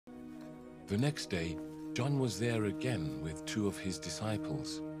The next day, John was there again with 2 of his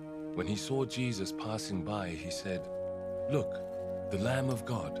disciples. When he saw Jesus passing by, he said, "Look, the Lamb of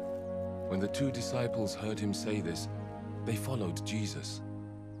God." When the 2 disciples heard him say this, they followed Jesus.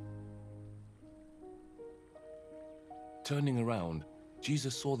 Turning around,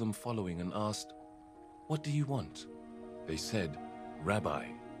 Jesus saw them following and asked, "What do you want?" They said, "Rabbi,"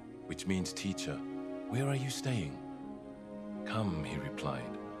 which means teacher, "where are you staying?" "Come," he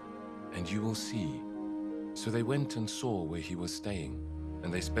replied, "and you will see." So they went and saw where he was staying,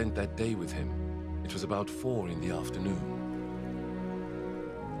 and they spent that day with him. It was about 4 in the afternoon.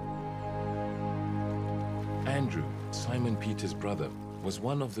 Andrew, Simon Peter's brother, was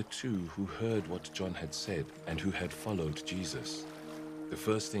one of the 2 who heard what John had said and who had followed Jesus. The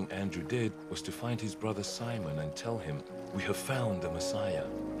first thing Andrew did was to find his brother Simon and tell him, "We have found the Messiah,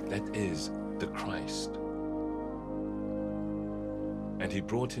 that is, the Christ." And he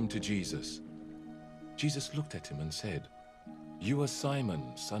brought him to Jesus. Jesus looked at him and said, "You are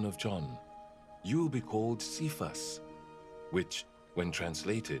Simon, son of John. You will be called Cephas," which, when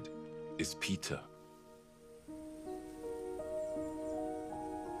translated, is Peter.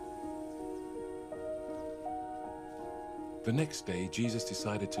 The next day, Jesus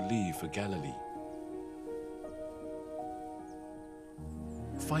decided to leave for Galilee.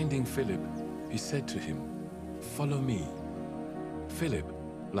 Finding Philip, he said to him, "Follow me." Philip,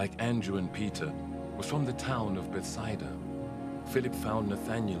 like Andrew and Peter, was from the town of Bethsaida. Philip found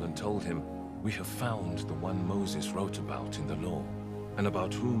Nathanael and told him, "We have found the one Moses wrote about in the law, and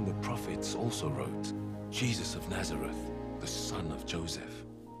about whom the prophets also wrote, Jesus of Nazareth, the son of Joseph."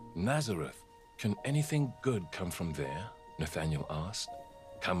 "Nazareth? Can anything good come from there?" Nathanael asked.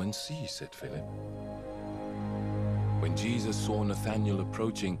 "Come and see," said Philip. When Jesus saw Nathanael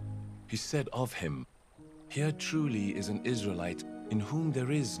approaching, he said of him, "Here truly is an Israelite in whom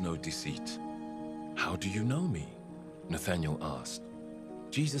there is no deceit." "How do you know me?" Nathanael asked.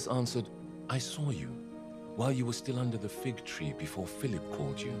 Jesus answered, "I saw you while you were still under the fig tree before Philip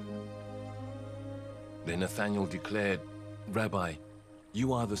called you." Then Nathanael declared, "Rabbi,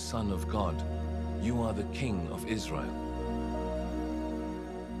 you are the Son of God. You are the King of Israel."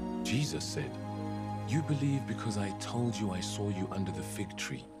 Jesus said, "You believe because I told you I saw you under the fig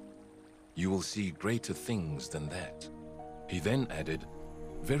tree. You will see greater things than that." He then added,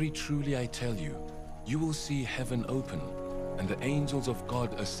 "Very truly I tell you, you will see heaven open and the angels of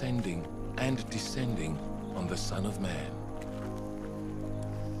God ascending and descending on the Son of Man."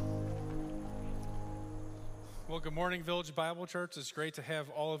 Well, good morning, Village Bible Church. It's great to have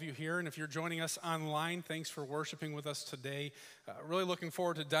all of you here. And if you're joining us online, thanks for worshiping with us today. Really looking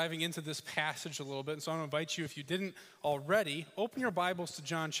forward to diving into this passage a little bit. And so I want to invite you, if you didn't already, open your Bibles to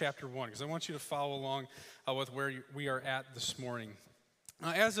John chapter 1, because I want you to follow along with where we are at this morning.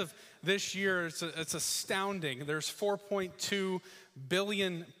 As of this year, it's astounding. There's 4.2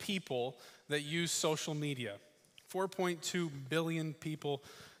 billion people that use social media. 4.2 billion people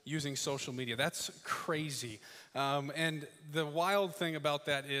using social media. That's crazy. And the wild thing about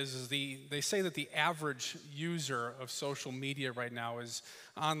that is they say that the average user of social media right now is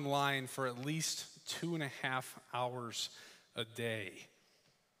online for at least 2.5 hours a day.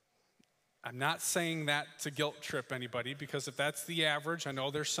 I'm not saying that to guilt trip anybody, because if that's the average, I know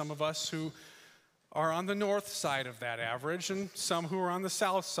there's some of us who are on the north side of that average and some who are on the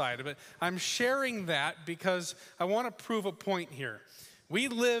south side. But I'm sharing that because I want to prove a point here. We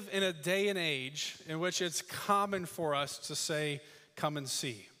live in a day and age in which it's common for us to say, "Come and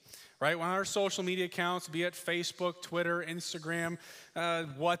see." Right? On our social media accounts, be it Facebook, Twitter, Instagram,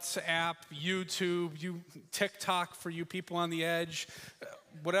 WhatsApp, YouTube, TikTok for you people on the edge,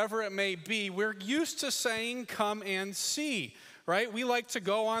 whatever it may be, we're used to saying, "Come and see." Right? We like to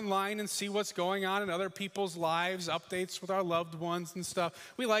go online and see what's going on in other people's lives, updates with our loved ones and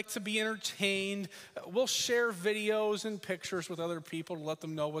stuff. We like to be entertained. We'll share videos and pictures with other people to let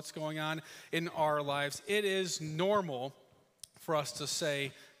them know what's going on in our lives. It is normal for us to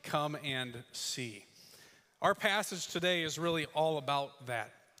say, "Come and see." Our passage today is really all about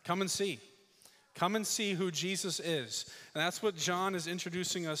that. Come and see. Come and see who Jesus is. And that's what John is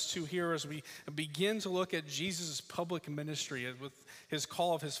introducing us to here as we begin to look at Jesus' public ministry with his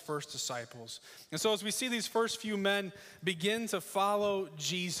call of his first disciples. And so as we see these first few men begin to follow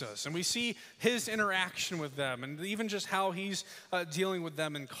Jesus, and we see his interaction with them, and even just how he's dealing with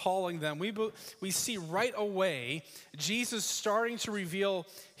them and calling them, we see right away Jesus starting to reveal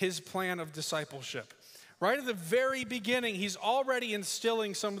his plan of discipleship. Right at the very beginning, he's already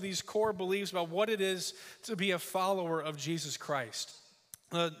instilling some of these core beliefs about what it is to be a follower of Jesus Christ.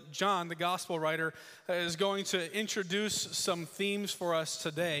 John, the gospel writer, is going to introduce some themes for us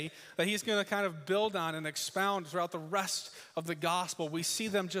today that he's going to kind of build on and expound throughout the rest of the gospel. We see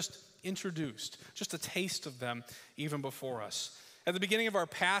them just introduced, just a taste of them even before us. At the beginning of our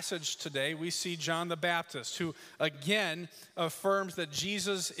passage today, we see John the Baptist, who again affirms that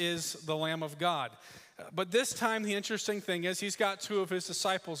Jesus is the Lamb of God. But this time, the interesting thing is he's got two of his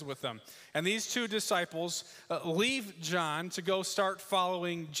disciples with him. And these two disciples leave John to go start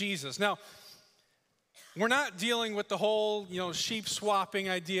following Jesus. Now, we're not dealing with the whole, sheep swapping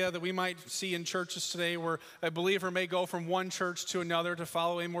idea that we might see in churches today where a believer may go from one church to another to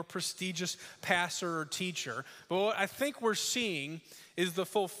follow a more prestigious pastor or teacher. But what I think we're seeing is the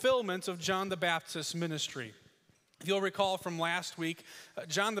fulfillment of John the Baptist's ministry. If you'll recall from last week,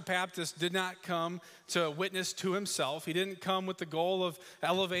 John the Baptist did not come to witness to himself. He didn't come with the goal of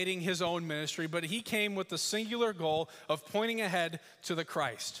elevating his own ministry, but he came with the singular goal of pointing ahead to the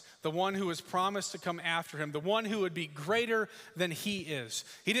Christ, the one who was promised to come after him, the one who would be greater than he is.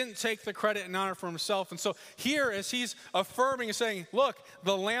 He didn't take the credit and honor for himself. And so here, as he's affirming and saying, look,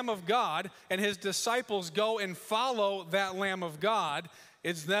 the Lamb of God, and his disciples go and follow that Lamb of God,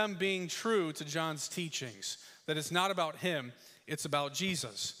 it's them being true to John's teachings. That it's not about him, it's about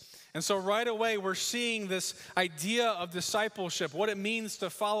Jesus. And so right away, we're seeing this idea of discipleship, what it means to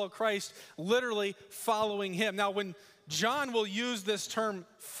follow Christ, literally following him. Now, when John will use this term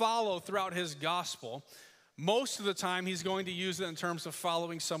follow throughout his gospel, most of the time he's going to use it in terms of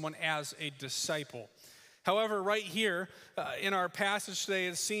following someone as a disciple. However, right here in our passage today,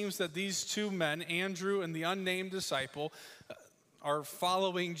 it seems that these two men, Andrew and the unnamed disciple, are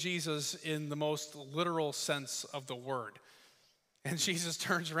following Jesus in the most literal sense of the word. And Jesus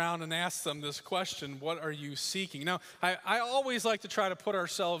turns around and asks them this question, what are you seeking? Now, I always like to try to put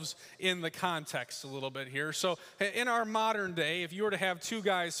ourselves in the context a little bit here. So in our modern day, if you were to have two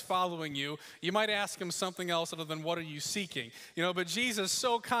guys following you, you might ask them something else other than what are you seeking? But Jesus,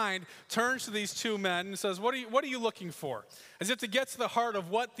 so kind, turns to these two men and says, what are you looking for? As if to get to the heart of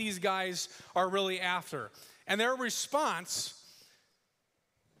what these guys are really after. And their response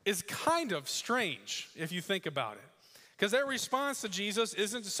is kind of strange if you think about it. Because their response to Jesus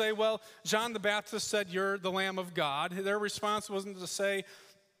isn't to say, well, John the Baptist said you're the Lamb of God. Their response wasn't to say,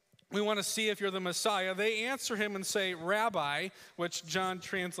 we want to see if you're the Messiah. They answer him and say, Rabbi, which John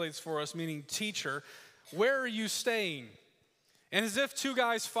translates for us, meaning teacher, where are you staying? And as if two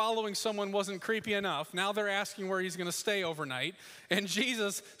guys following someone wasn't creepy enough, now they're asking where he's going to stay overnight. And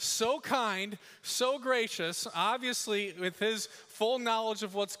Jesus, so kind, so gracious, obviously with his full knowledge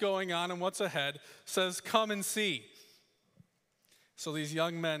of what's going on and what's ahead, says, come and see. So these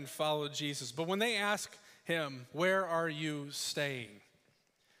young men followed Jesus. But when they ask him, where are you staying?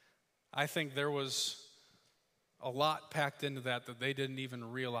 I think there was a lot packed into that they didn't even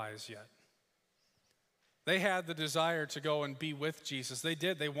realize yet. They had the desire to go and be with Jesus. They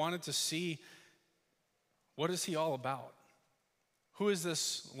did. They wanted to see, what is he all about? Who is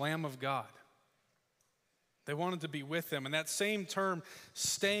this Lamb of God? They wanted to be with him. And that same term,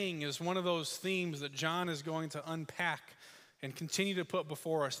 staying, is one of those themes that John is going to unpack and continue to put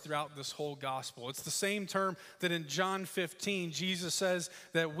before us throughout this whole gospel. It's the same term that in John 15, Jesus says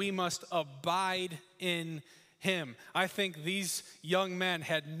that we must abide in him. I think these young men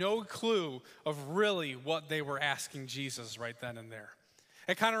had no clue of really what they were asking Jesus right then and there.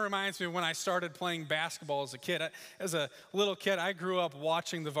 It kind of reminds me of when I started playing basketball as a kid. As a little kid, I grew up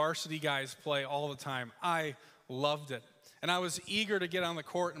watching the varsity guys play all the time. I loved it. And I was eager to get on the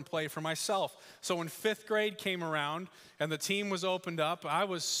court and play for myself. So when 5th grade came around and the team was opened up, I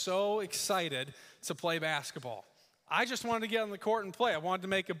was so excited to play basketball. I just wanted to get on the court and play. I wanted to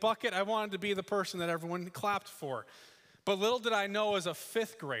make a bucket. I wanted to be the person that everyone clapped for. But little did I know as a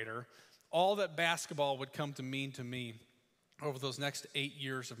 5th grader, all that basketball would come to mean to me over those next 8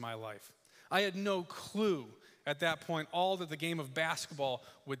 years of my life. I had no clue at that point all that the game of basketball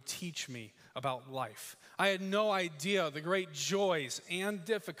would teach me about life. I had no idea the great joys and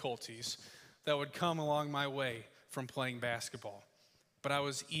difficulties that would come along my way from playing basketball. But I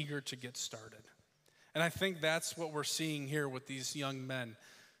was eager to get started. And I think that's what we're seeing here with these young men,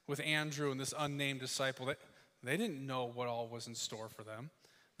 with Andrew and this unnamed disciple. They didn't know what all was in store for them.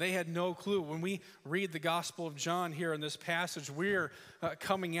 They had no clue. When we read the Gospel of John here in this passage, we're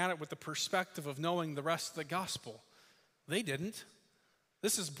coming at it with the perspective of knowing the rest of the gospel. They didn't.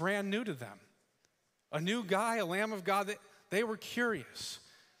 This is brand new to them. A new guy, a Lamb of God. They were curious.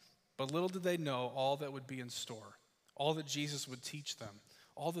 But little did they know all that would be in store, all that Jesus would teach them,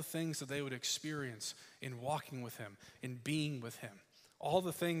 all the things that they would experience in walking with him, in being with him, all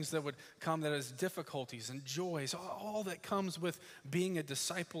the things that would come that is difficulties and joys, all that comes with being a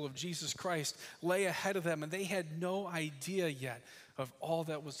disciple of Jesus Christ lay ahead of them, and they had no idea yet of all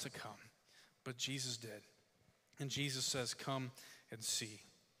that was to come. But Jesus did. And Jesus says, come and see.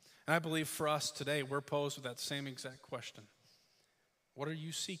 And I believe for us today, we're posed with that same exact question. What are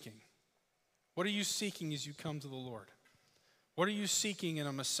you seeking? What are you seeking as you come to the Lord? What are you seeking in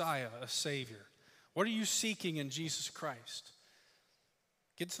a Messiah, a Savior? What are you seeking in Jesus Christ?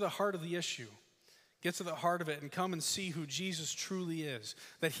 Get to the heart of the issue. Get to the heart of it and come and see who Jesus truly is.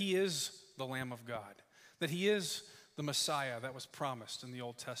 That he is the Lamb of God. That he is the Messiah that was promised in the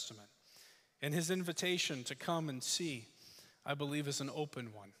Old Testament. And his invitation to come and see, I believe, is an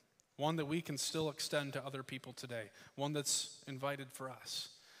open one. One that we can still extend to other people today. One that's invited for us.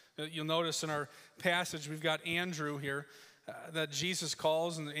 You'll notice in our passage, we've got Andrew here that Jesus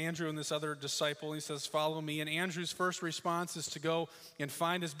calls, and Andrew and this other disciple, he says, follow me. And Andrew's first response is to go and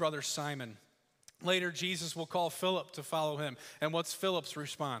find his brother Simon. Later, Jesus will call Philip to follow him. And what's Philip's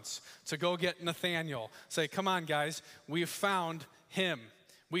response? To go get Nathanael. Say, come on, guys, we've found him.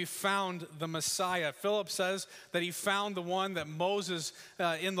 We found the Messiah. Philip says that he found the one that Moses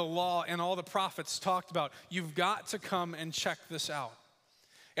in the law and all the prophets talked about. You've got to come and check this out.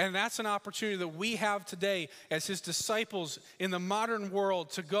 And that's an opportunity that we have today as his disciples in the modern world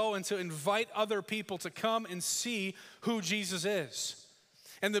to go and to invite other people to come and see who Jesus is.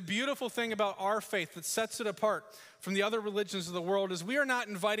 And the beautiful thing about our faith that sets it apart from the other religions of the world is we are not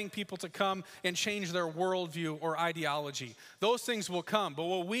inviting people to come and change their worldview or ideology. Those things will come, but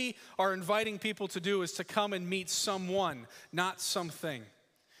what we are inviting people to do is to come and meet someone, not something.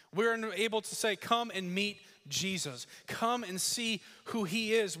 We're able to say, come and meet Jesus. Come and see who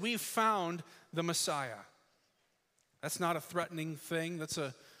he is. We've found the Messiah. That's not a threatening thing. That's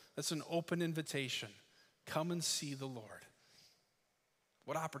an open invitation. Come and see the Lord.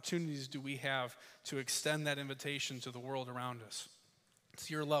 What opportunities do we have to extend that invitation to the world around us?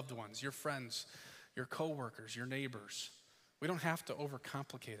 To your loved ones, your friends, your coworkers, your neighbors. We don't have to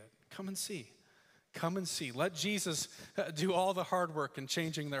overcomplicate it. Come and see. Come and see. Let Jesus do all the hard work in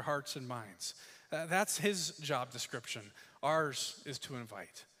changing their hearts and minds. That's his job description. Ours is to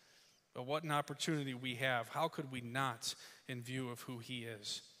invite. But what an opportunity we have. How could we not in view of who he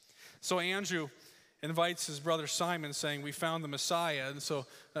is? So Andrew invites his brother Simon saying, we found the Messiah. And so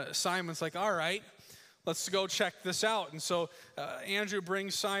Simon's like, all right, let's go check this out. And so Andrew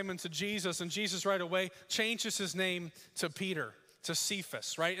brings Simon to Jesus, and Jesus right away changes his name to Peter, to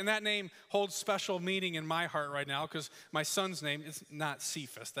Cephas, right? And that name holds special meaning in my heart right now because my son's name is not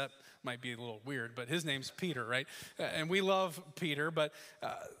Cephas. That might be a little weird, but his name's Peter, right? And we love Peter, but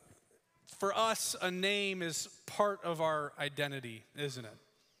for us, a name is part of our identity, isn't it?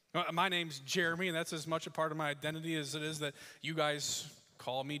 My name's Jeremy, and that's as much a part of my identity as it is that you guys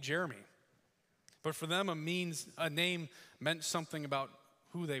call me Jeremy. But for them, a name meant something about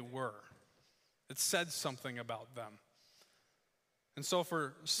who they were. It said something about them. And so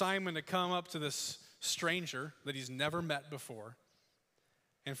for Simon to come up to this stranger that he's never met before,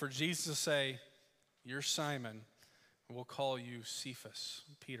 and for Jesus to say, you're Simon, and we'll call you Cephas,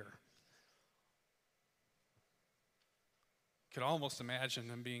 Peter. Could almost imagine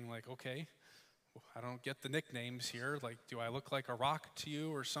them being like, okay, I don't get the nicknames here. Like, do I look like a rock to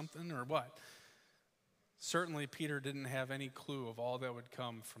you or something or what? Certainly Peter didn't have any clue of all that would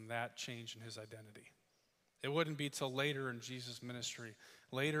come from that change in his identity. It wouldn't be till later in Jesus' ministry,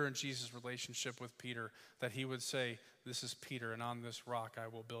 later in Jesus' relationship with Peter, that he would say, this is Peter, and on this rock I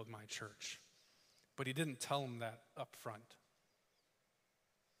will build my church. But he didn't tell him that up front.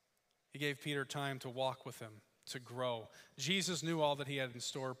 He gave Peter time to walk with him, to grow. Jesus knew all that he had in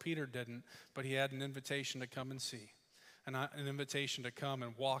store. Peter didn't, but he had an invitation to come and see, and an invitation to come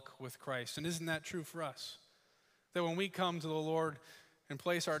and walk with Christ. And isn't that true for us? That when we come to the Lord and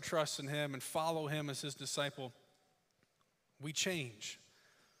place our trust in him and follow him as his disciple, we change.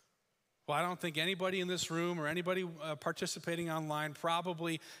 Well, I don't think anybody in this room or anybody participating online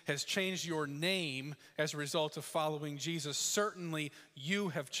probably has changed your name as a result of following Jesus. Certainly you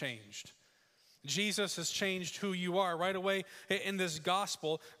have changed. Jesus has changed who you are. Right away in this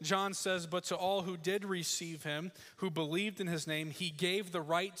gospel, John says, but to all who did receive him, who believed in his name, he gave the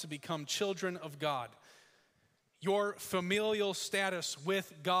right to become children of God. Your familial status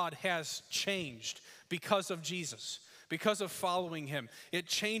with God has changed because of Jesus, because of following him. It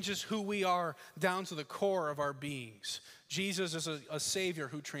changes who we are down to the core of our beings. Jesus is a Savior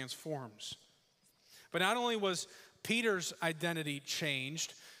who transforms. But not only was Peter's identity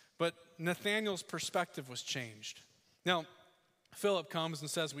changed, but Nathanael's perspective was changed. Now, Philip comes and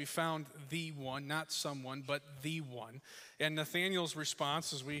says, we found the one, not someone, but the one. And Nathanael's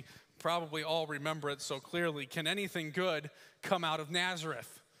response, as we probably all remember it so clearly, can anything good come out of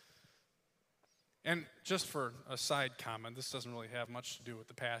Nazareth? And just for a side comment, this doesn't really have much to do with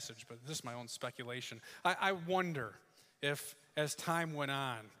the passage, but this is my own speculation. I wonder if, as time went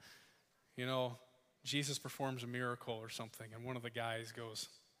on, Jesus performs a miracle or something, and one of the guys goes,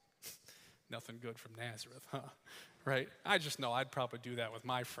 nothing good from Nazareth, huh? Right? I just know I'd probably do that with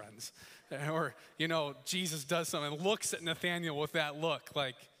my friends. Or, Jesus does something and looks at Nathanael with that look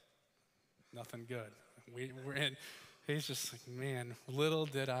like, nothing good. We're in. He's just like, man, little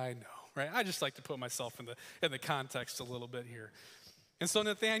did I know. Right? I just like to put myself in the context a little bit here. And so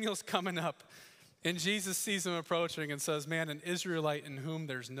Nathanael's coming up, and Jesus sees him approaching and says, man, an Israelite in whom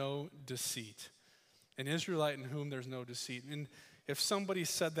there's no deceit. An Israelite in whom there's no deceit. And if somebody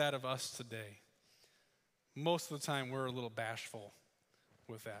said that of us today, most of the time we're a little bashful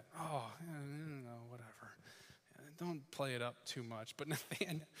with that. Oh, whatever. Don't play it up too much. But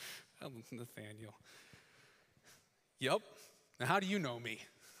Nathanael, yep. Now how do you know me?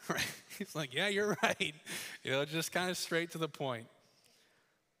 Right? He's like, yeah, you're right. Just kind of straight to the point.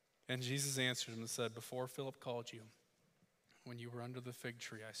 And Jesus answered him and said, before Philip called you, when you were under the fig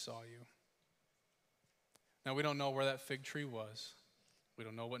tree, I saw you. Now, we don't know where that fig tree was. We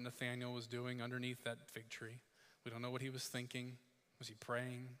don't know what Nathanael was doing underneath that fig tree. We don't know what he was thinking. Was he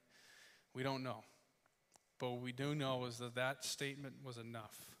praying? We don't know. But what we do know is that statement was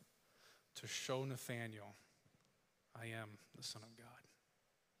enough to show Nathanael, I am the Son of God.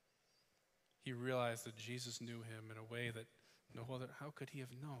 He realized that Jesus knew him in a way that no other, how could he have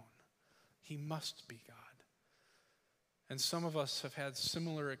known? He must be God. And some of us have had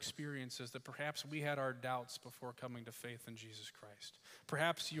similar experiences that perhaps we had our doubts before coming to faith in Jesus Christ.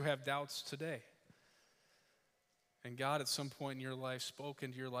 Perhaps you have doubts today. And God at some point in your life spoke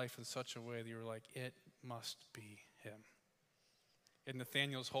into your life in such a way that you were like, it must be him. And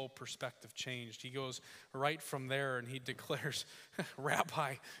Nathanael's whole perspective changed. He goes right from there and he declares,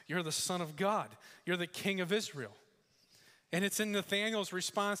 Rabbi, you're the Son of God. You're the King of Israel. And it's in Nathanael's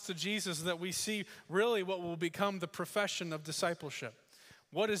response to Jesus that we see really what will become the profession of discipleship.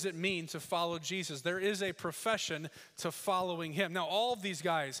 What does it mean to follow Jesus? There is a profession to following him. Now, all of these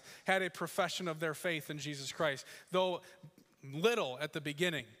guys had a profession of their faith in Jesus Christ, though little at the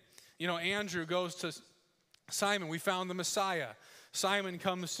beginning. Andrew goes to Simon, we found the Messiah. Simon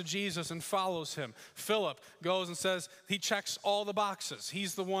comes to Jesus and follows him. Philip goes and says he checks all the boxes.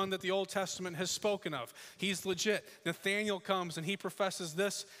 He's the one that the Old Testament has spoken of. He's legit. Nathanael comes and he professes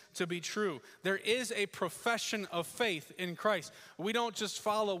this to be true. There is a profession of faith in Christ. We don't just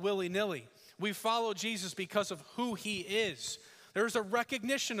follow willy-nilly. We follow Jesus because of who he is. There's a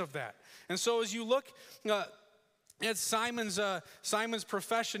recognition of that. And so as you look at Simon's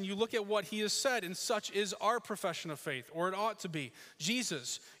profession, you look at what he has said, and such is our profession of faith, or it ought to be.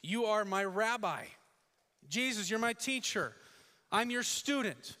 Jesus, you are my rabbi. Jesus, you're my teacher. I'm your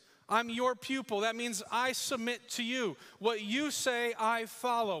student. I'm your pupil. That means I submit to you. What you say, I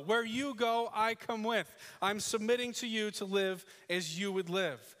follow. Where you go, I come with. I'm submitting to you to live as you would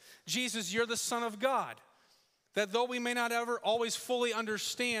live. Jesus, you're the Son of God. That though we may not ever always fully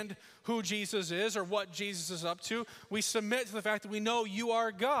understand who Jesus is or what Jesus is up to, we submit to the fact that we know you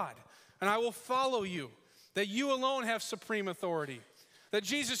are God, and I will follow you, that you alone have supreme authority, that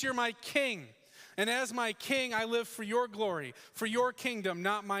Jesus, you're my King, and as my King, I live for your glory, for your kingdom,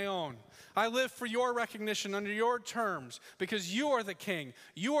 not my own. I live for your recognition under your terms because you are the King.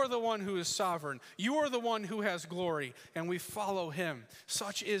 You are the one who is sovereign. You are the one who has glory, and we follow him.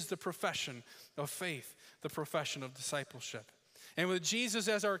 Such is the profession of faith, the profession of discipleship. And with Jesus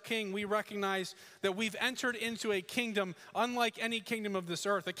as our King, we recognize that we've entered into a kingdom unlike any kingdom of this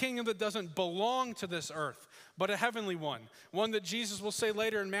earth, a kingdom that doesn't belong to this earth, but a heavenly one. One that Jesus will say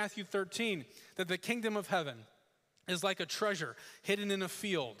later in Matthew 13, that the kingdom of heaven is like a treasure hidden in a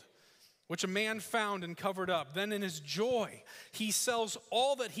field, which a man found and covered up. Then in his joy, he sells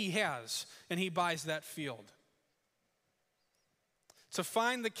all that he has and he buys that field. To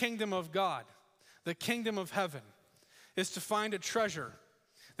find the kingdom of God, the kingdom of heaven, is to find a treasure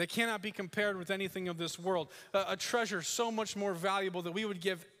that cannot be compared with anything of this world. A treasure so much more valuable that we would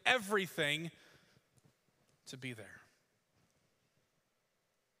give everything to be there.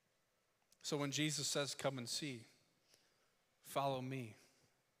 So when Jesus says, come and see, follow me,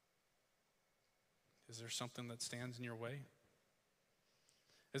 is there something that stands in your way?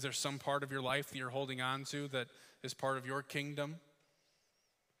 Is there some part of your life that you're holding on to that is part of your kingdom?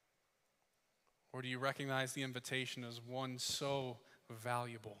 Or do you recognize the invitation as one so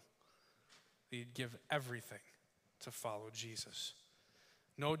valuable that you'd give everything to follow Jesus.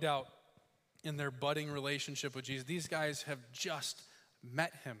 No doubt in their budding relationship with Jesus, these guys have just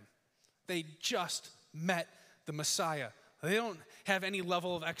met him. They just met the Messiah. They don't have any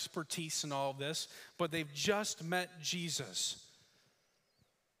level of expertise in all of this, but they've just met Jesus.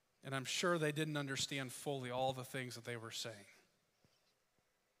 And I'm sure they didn't understand fully all the things that they were saying.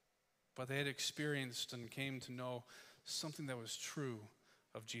 But they had experienced and came to know something that was true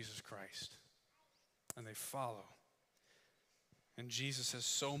of Jesus Christ. And they follow. And Jesus has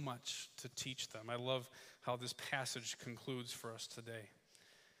so much to teach them. I love how this passage concludes for us today.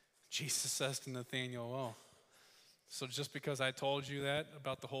 Jesus says to Nathanael, "Oh, so just because I told you that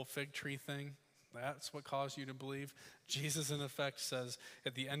about the whole fig tree thing, that's what caused you to believe?" Jesus, in effect, says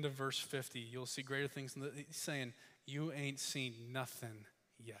at the end of verse 50, you'll see greater things. He's saying, you ain't seen nothing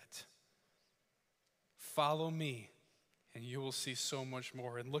yet. Follow me, and you will see so much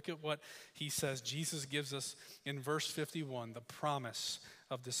more. And look at what he says. Jesus gives us in verse 51 the promise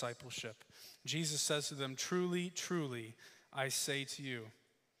of discipleship. Jesus says to them, "Truly, truly, I say to you."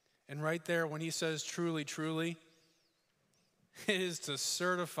 And right there, when he says truly, truly, it is to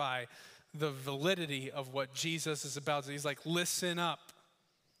certify the validity of what Jesus is about to say. He's like, listen up.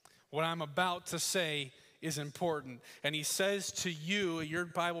 What I'm about to say is important. And he says to you, your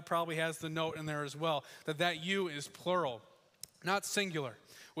Bible probably has the note in there as well, that you is plural, not singular,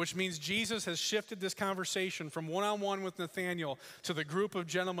 which means Jesus has shifted this conversation from one-on-one with Nathanael to the group of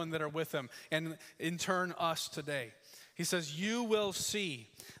gentlemen that are with him, and in turn us today. He says, you will see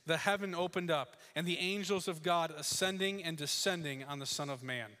the heaven opened up and the angels of God ascending and descending on the Son of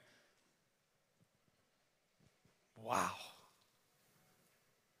Man. Wow.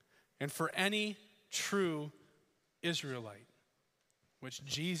 And for any true Israelite, which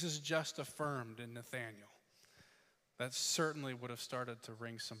Jesus just affirmed in Nathanael, that certainly would have started to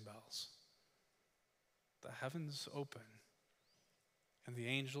ring some bells. The heavens open and the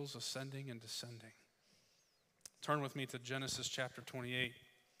angels ascending and descending. Turn with me to Genesis chapter 28.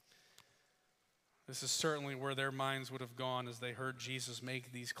 This is certainly where their minds would have gone as they heard Jesus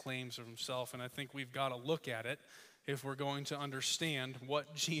make these claims of himself. And I think we've got to look at it if we're going to understand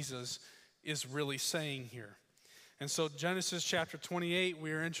what Jesus is really saying here. And so Genesis chapter 28,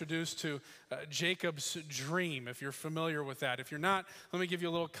 we are introduced to Jacob's dream, if you're familiar with that. If you're not, let me give you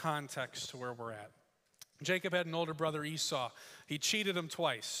a little context to where we're at. Jacob had an older brother, Esau. He cheated him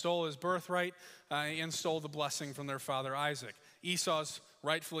twice, stole his birthright, and stole the blessing from their father, Isaac. Esau's,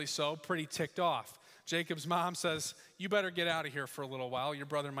 rightfully so, pretty ticked off. Jacob's mom says, you better get out of here for a little while. Your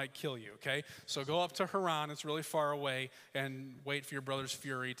brother might kill you, okay? So go up to Haran, it's really far away, and wait for your brother's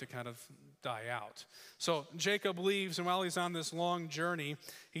fury to kind of die out. So Jacob leaves, and while he's on this long journey,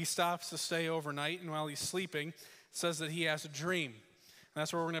 he stops to stay overnight, and while he's sleeping, it says that he has a dream. And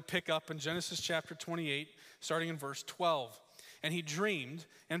that's where we're going to pick up in Genesis chapter 28, starting in verse 12. And he dreamed,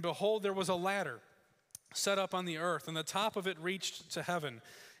 and behold, there was a ladder set up on the earth, and the top of it reached to heaven.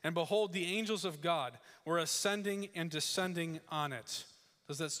 And behold, the angels of God were ascending and descending on it.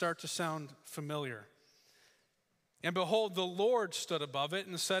 Does that start to sound familiar? And behold, the Lord stood above it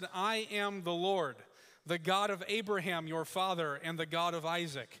and said, I am the Lord, the God of Abraham your father, and the God of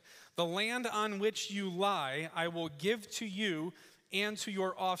Isaac. The land on which you lie I will give to you and to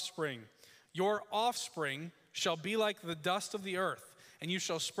your offspring. Your offspring shall be like the dust of the earth, and you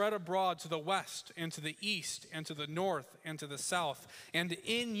shall spread abroad to the west and to the east and to the north and to the south. And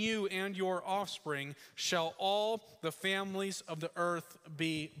in you and your offspring shall all the families of the earth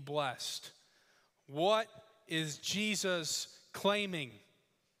be blessed. What is Jesus claiming?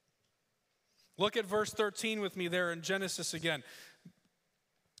 Look at verse 13 with me there in Genesis again.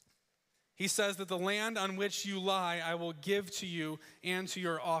 He says that the land on which you lie I will give to you and to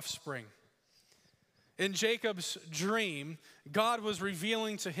your offspring. In Jacob's dream, God was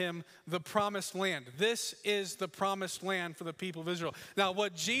revealing to him the promised land. This is the promised land for the people of Israel. Now,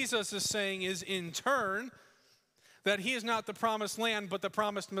 what Jesus is saying is, in turn, that he is not the promised land, but the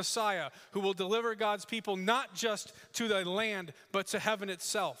promised Messiah, who will deliver God's people not just to the land, but to heaven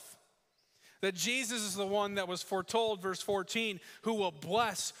itself. That Jesus is the one that was foretold, verse 14, who will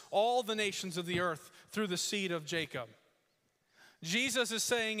bless all the nations of the earth through the seed of Jacob. Jesus is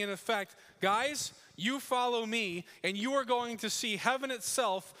saying, in effect, guys, you follow me, and you are going to see heaven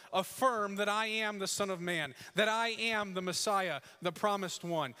itself affirm that I am the Son of Man, that I am the Messiah, the promised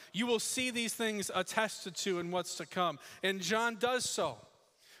one. You will see these things attested to in what's to come. And John does so.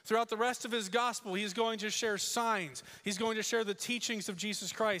 Throughout the rest of his gospel, he's going to share signs. He's going to share the teachings of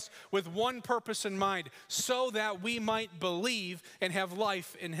Jesus Christ with one purpose in mind, so that we might believe and have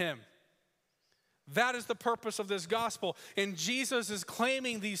life in him. That is the purpose of this gospel. And Jesus is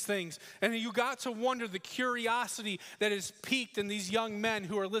claiming these things. And you got to wonder the curiosity that is piqued in these young men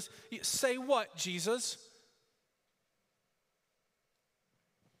who are listening. Say what, Jesus?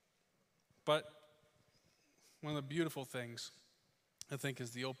 But one of the beautiful things, I think,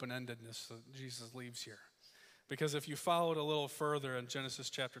 is the open-endedness that Jesus leaves here. Because if you follow it a little further in Genesis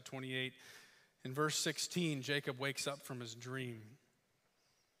chapter 28, in verse 16, Jacob wakes up from his dream.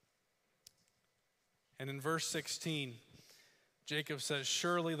 And in verse 16, Jacob says,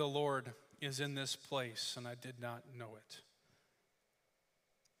 "Surely the Lord is in this place, and I did not know it."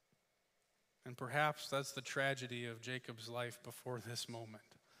 And perhaps that's the tragedy of Jacob's life before this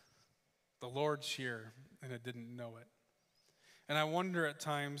moment. The Lord's here, and I didn't know it. And I wonder at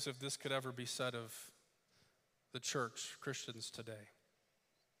times if this could ever be said of the church, Christians today.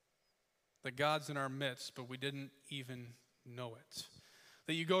 That God's in our midst, but we didn't even know it.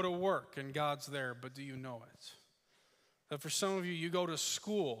 That you go to work and God's there, but do you know it? That for some of you, you go to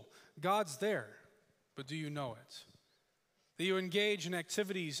school, God's there, but do you know it? That you engage in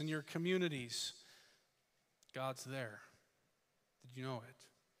activities in your communities, God's there. Did you know it?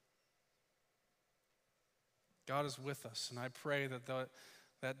 God is with us, and I pray that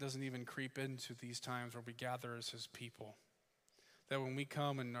that doesn't even creep into these times where we gather as his people. That when we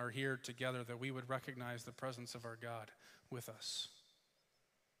come and are here together, that we would recognize the presence of our God with us.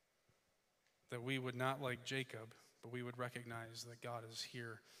 That we would not, like Jacob, but we would recognize that God is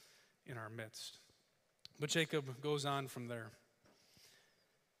here in our midst. But Jacob goes on from there.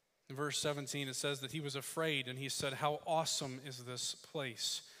 In verse 17, it says that he was afraid, and he said, "How awesome is this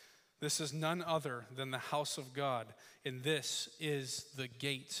place! This is none other than the house of God, and this is the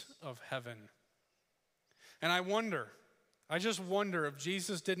gate of heaven." And I just wonder if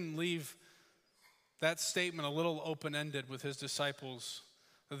Jesus didn't leave that statement a little open-ended with his disciples,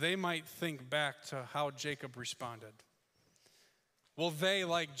 they might think back to how Jacob responded. Will they,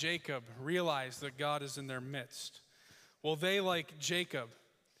 like Jacob, realize that God is in their midst? Will they, like Jacob,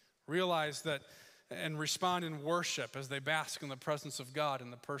 realize that and respond in worship as they bask in the presence of God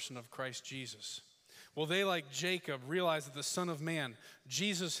in the person of Christ Jesus? Will they, like Jacob, realize that the Son of Man,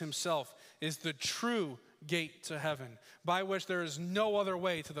 Jesus himself, is the true gate to heaven, by which there is no other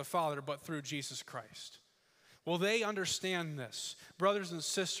way to the Father but through Jesus Christ? Will they understand this? Brothers and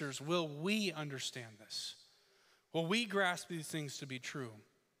sisters, will we understand this? Will we grasp these things to be true?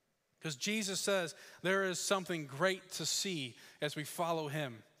 Because Jesus says there is something great to see as we follow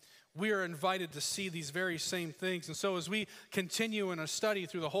him. We are invited to see these very same things. And so as we continue in a study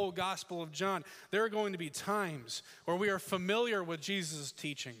through the whole Gospel of John, there are going to be times where we are familiar with Jesus'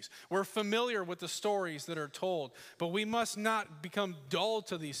 teachings. We're familiar with the stories that are told, but we must not become dull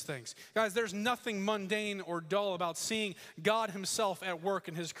to these things. Guys, there's nothing mundane or dull about seeing God himself at work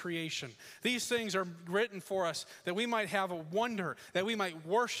in his creation. These things are written for us that we might have a wonder, that we might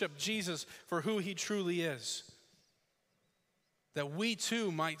worship Jesus for who he truly is. That we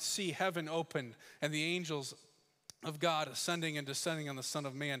too might see heaven opened and the angels of God ascending and descending on the Son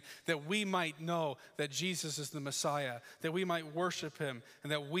of Man, that we might know that Jesus is the Messiah, that we might worship him,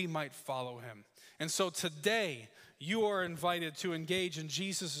 and that we might follow him. And so today, you are invited to engage in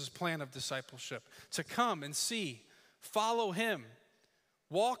Jesus' plan of discipleship, to come and see, follow him,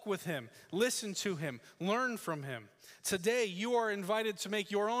 walk with him, listen to him, learn from him. Today, you are invited to make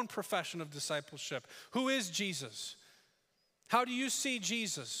your own profession of discipleship. Who is Jesus? How do you see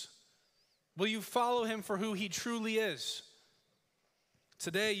Jesus? Will you follow him for who he truly is?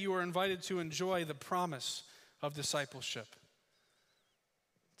 Today, you are invited to enjoy the promise of discipleship,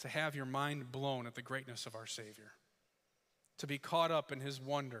 to have your mind blown at the greatness of our Savior, to be caught up in his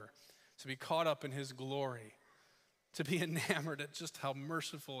wonder, to be caught up in his glory, to be enamored at just how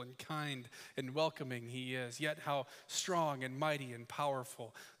merciful and kind and welcoming he is, yet how strong and mighty and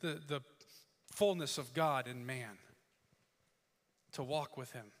powerful, the fullness of God in man. To walk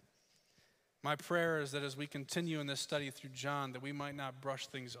with him. My prayer is that as we continue in this study through John, that we might not brush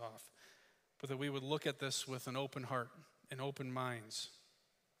things off, but that we would look at this with an open heart and open minds.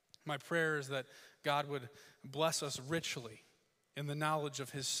 My prayer is that God would bless us richly in the knowledge of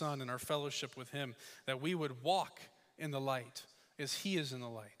his Son and our fellowship with him, that we would walk in the light as he is in the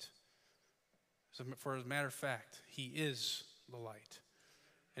light. For as a matter of fact, he is the light,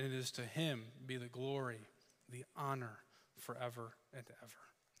 and it is to him be the glory, the honor, forever and ever.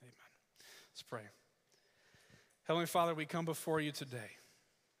 Amen. Let's pray. Heavenly Father, we come before you today.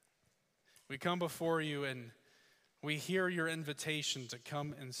 We come before you and we hear your invitation to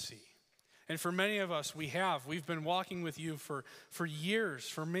come and see. And for many of us, we've been walking with you for years,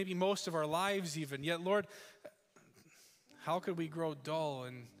 for maybe most of our lives even. Yet, Lord, how could we grow dull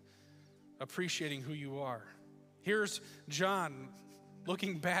and appreciating who you are. Here's John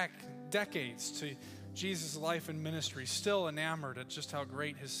looking back decades to Jesus' life and ministry, still enamored at just how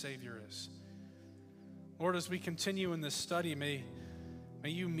great his Savior is. Lord, as we continue in this study, may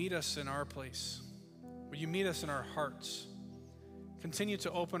you meet us in our place. Will you meet us in our hearts? Continue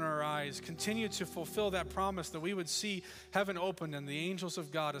to open our eyes. Continue to fulfill that promise that we would see heaven opened and the angels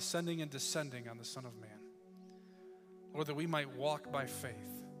of God ascending and descending on the Son of Man. Lord, that we might walk by faith.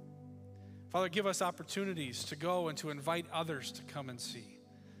 Father, give us opportunities to go and to invite others to come and see,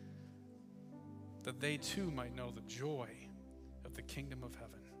 that they too might know the joy of the kingdom of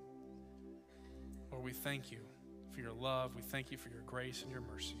heaven. Lord, we thank you for your love. We thank you for your grace and your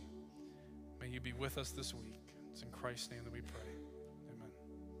mercy. May you be with us this week. It's in Christ's name that we pray.